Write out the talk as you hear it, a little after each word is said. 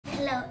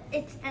Hello,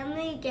 it's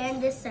Emily again,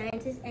 the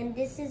scientist, and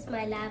this is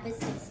my lab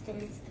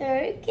assistant.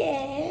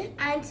 Okay.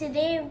 And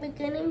today we're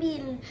going to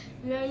be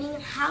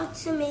learning how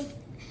to make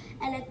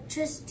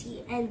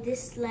electricity and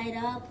this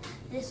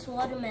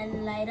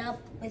watermelon light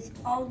up with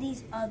all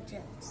these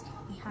objects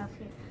we have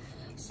here.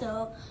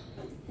 So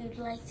we'd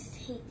like to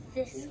take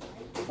this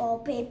Foil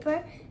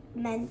paper,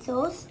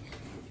 Mentos,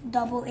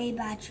 AA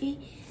battery,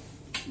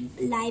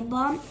 light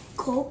bulb,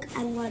 Coke,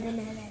 and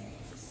watermelon.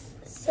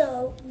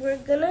 So we're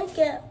gonna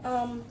get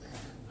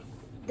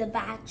the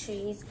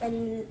batteries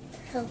and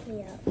help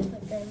me out,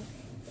 put them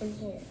in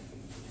here.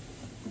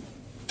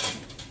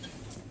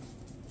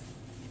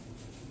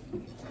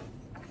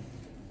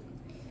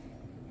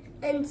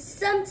 And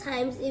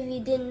sometimes, if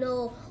you didn't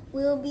know,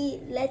 we'll be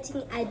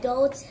letting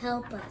adults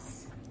help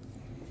us.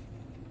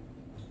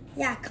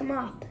 Yeah, come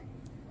up.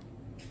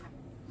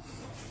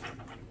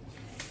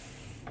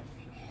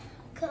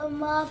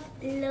 Come up,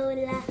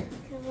 Lola.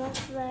 Come up,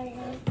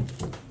 Mariam.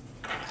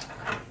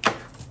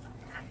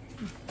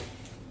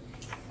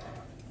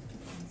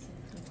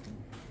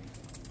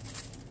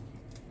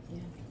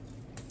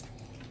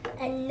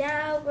 And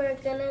now we're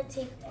gonna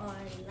take our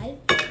light.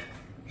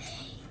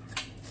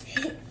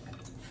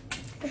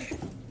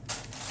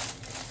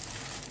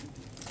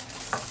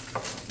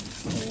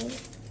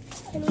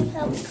 Can you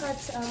help cut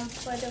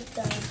part of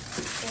the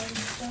board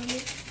for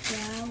me?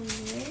 Yeah, we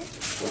will.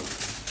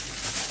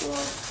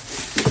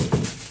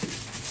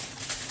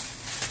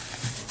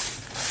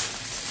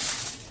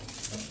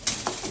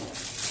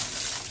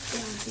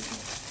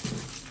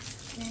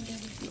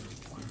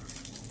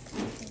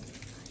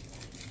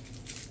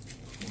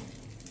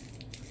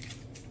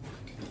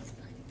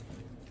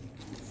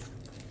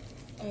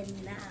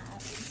 And now,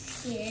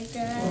 here's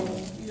the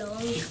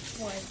long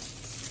cord.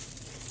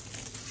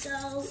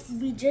 So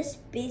we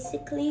just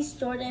basically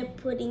started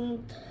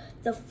putting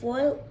the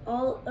foil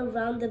all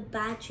around the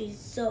batteries.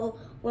 So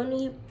when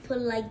we put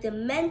like the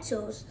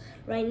Mentos,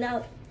 right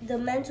now the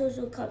Mentos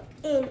will come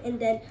in and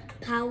then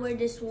power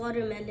this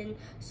watermelon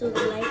so the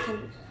light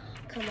can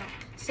come out.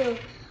 So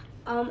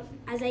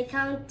as I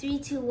count 3,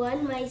 2,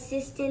 1, my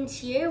assistant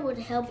here would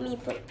help me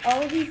put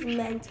all these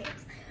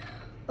Mentos.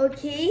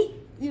 Okay,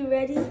 you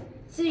ready?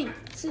 3,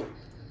 2.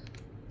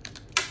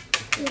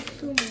 There's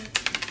 2 more.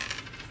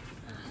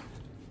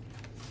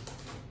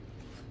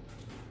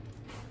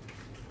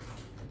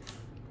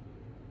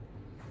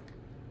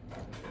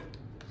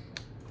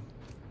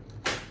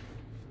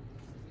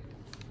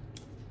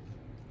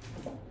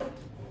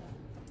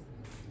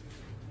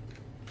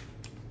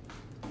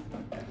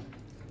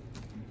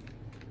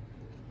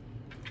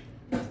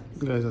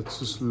 You guys are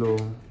too slow.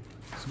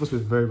 It's supposed to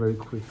be very, very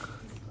quick.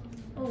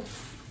 Oh.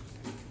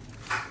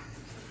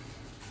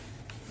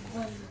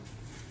 1.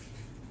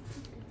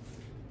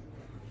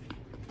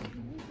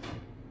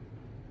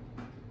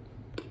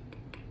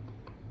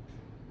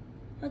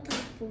 What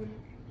happened?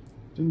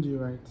 Didn't you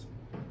write?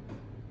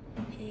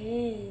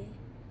 Hey,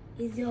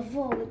 it's your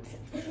fault.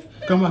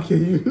 Come back here,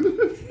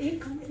 you. Hey,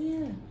 come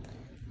here.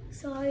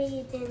 Sorry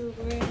it didn't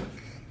work.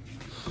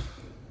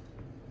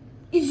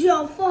 It's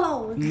your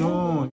fault. No.